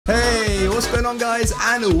what's going on, guys,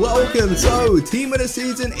 and welcome. So team of the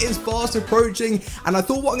season is fast approaching, and I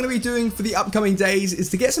thought what I'm going to be doing for the upcoming days is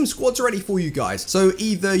to get some squads ready for you guys. So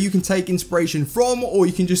either you can take inspiration from, or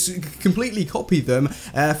you can just completely copy them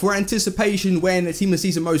for anticipation when the team of the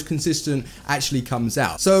season most consistent actually comes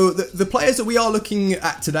out. So the players that we are looking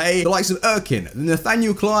at today, the likes of Erkin,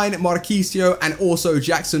 Nathaniel Klein, Martinez, and also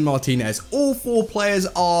Jackson Martinez. All four players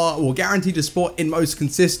are guaranteed a spot in most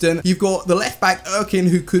consistent. You've got the left back Erkin,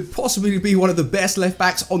 who could possibly be one of the best left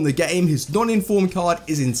backs on the game. His non-informed card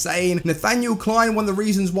is insane. Nathaniel Klein, one of the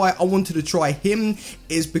reasons why I wanted to try him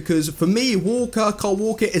is because for me, Carl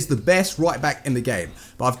Walker is the best right back in the game.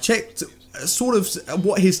 But I've checked sort of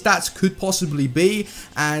what his stats could possibly be,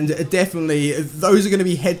 and definitely those are going to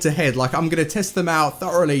be head to head. Like, I'm going to test them out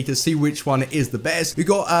thoroughly to see which one is the best. We've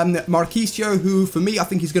got Martinez, who for me I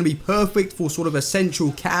think is going to be perfect for sort of a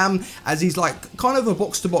central cam, as he's like kind of a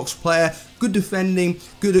box-to-box player, good defending,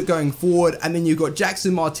 good at going forward. And then you've got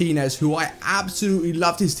Jackson Martinez, who I absolutely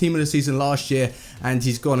loved his team of the season last year, and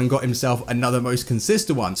he's gone and got himself another most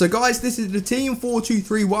consistent one. So guys, this is the team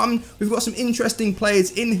 4-2-3-1. We've got some interesting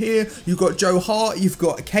players in here. You've got Joe Hart, you've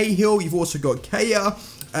got Cahill, you've also got Kaya,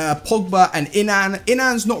 Pogba and Inan.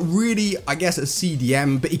 Inan's not really, I guess, a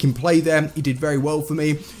CDM, but he can play there. He did very well for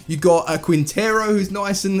me. You've got Quintero, who's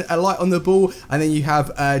nice and light on the ball, and then you have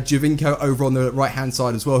Javinko over on the right-hand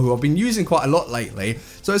side as well, who I've been using quite a lot lately.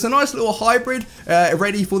 So it's a nice little hybrid,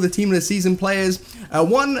 ready for the team of the season players.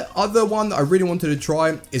 One other one that I really wanted to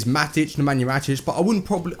try is Nemanja Matic, but I wouldn't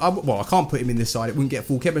probably, well, I can't put him in this side, it wouldn't get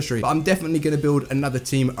full chemistry, but I'm definitely going to build another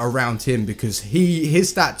team around him because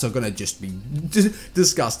his stats are going to just be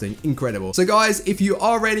disgusting, incredible. So guys, if you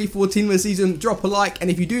are ready for team of the season, drop a like, and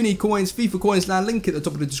if you do need coins, FIFA coins land, link at the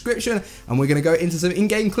top of the description, and we're going to go into some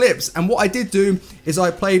in-game clips. And what I did do is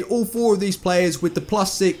I played all four of these players with the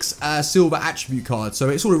 +6 silver attribute card, so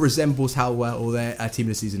it sort of resembles how well their team of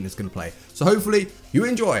the season is going to play. So hopefully you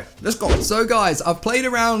enjoy. Let's go. So guys, I've played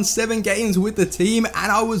around 7 games with the team,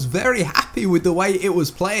 and I was very happy with the way it was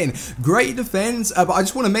playing. Great defense, but I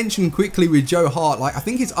just want to mention quickly with Joe Hart, like, I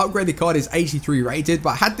think his upgraded card is 83 rated,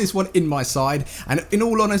 but I had this one in my side, and in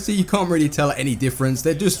all honesty, you can't really tell any difference.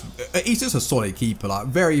 He's just a solid keeper. Like,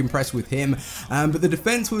 very impressed with him. But the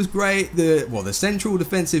defense was great. The central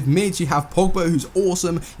defensive mids, you have Pogba, who's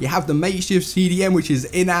awesome. You have the makeshift CDM, which is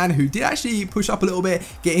Inan, who did actually push up a little bit,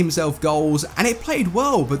 get himself goals, and it played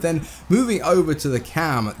well. But then moving over to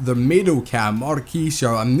the middle cam, Martinez,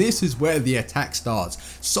 and this is where the attack starts.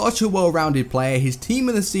 Such a well-rounded player. His team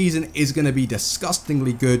of the season is going to be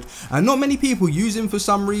disgustingly good, and not many people use him for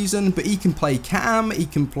some reason, but he can play cam, he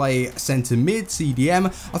can play centre mid, CDM.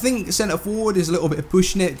 I think centre forward is a little bit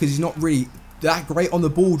pushing it because he's not really that great on the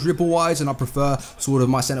ball dribble wise, and I prefer sort of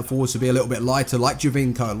my centre forwards to be a little bit lighter, like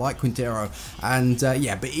Javinko, like Quintero, and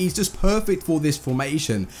yeah, but he's just perfect for this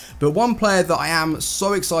formation. But one player that I am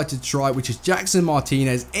so excited to try, which is Jackson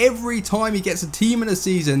Martinez. Every time he gets a team in a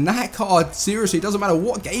season, that card, seriously, doesn't matter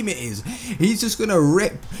what game it is, he's just gonna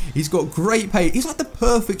rip. He's got great pace. He's like the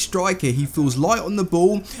perfect striker. He feels light on the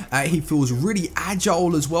ball, he feels really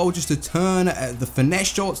agile as well, just to turn, the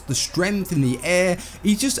finesse shots, the strength in the air.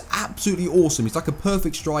 He's just absolutely awesome. He's like a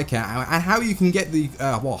perfect striker, and how you can get the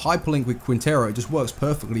hyperlink with Quintero, it just works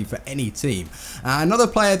perfectly for any team. Another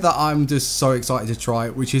player that I'm just so excited to try,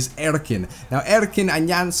 which is Erkin. Now, Erkin and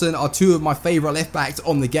Janssen are two of my favorite left backs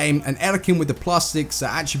on the game, and Erkin with the +6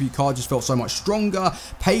 attribute card just felt so much stronger,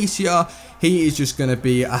 pacier. He is just going to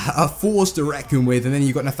be a force to reckon with. And then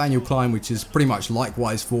you've got Nathaniel Klein, which is pretty much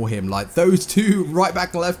likewise for him. Like, those two right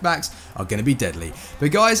back and left backs are going to be deadly. But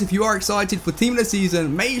guys, if you are excited for team of the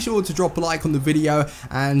season, make sure to drop a like on the video.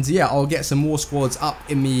 And yeah, I'll get some more squads up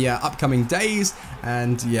in the upcoming days.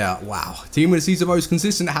 And yeah, wow, team of the season most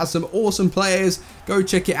consistent has some awesome players. Go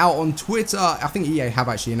check it out on Twitter. I think EA have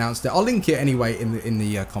actually announced it. I'll link it anyway in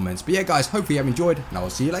the comments. But yeah, guys, hopefully you have enjoyed, and I will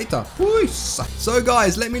see you later. Peace. So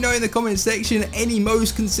guys, let me know in the comments section any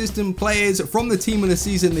most consistent players from the team of the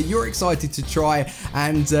season that you're excited to try.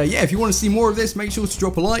 And yeah, if you want to see more of this, make sure to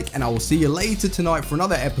drop a like, and I will see you later tonight for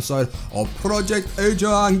another episode of Project A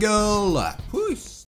Jungle. Peace.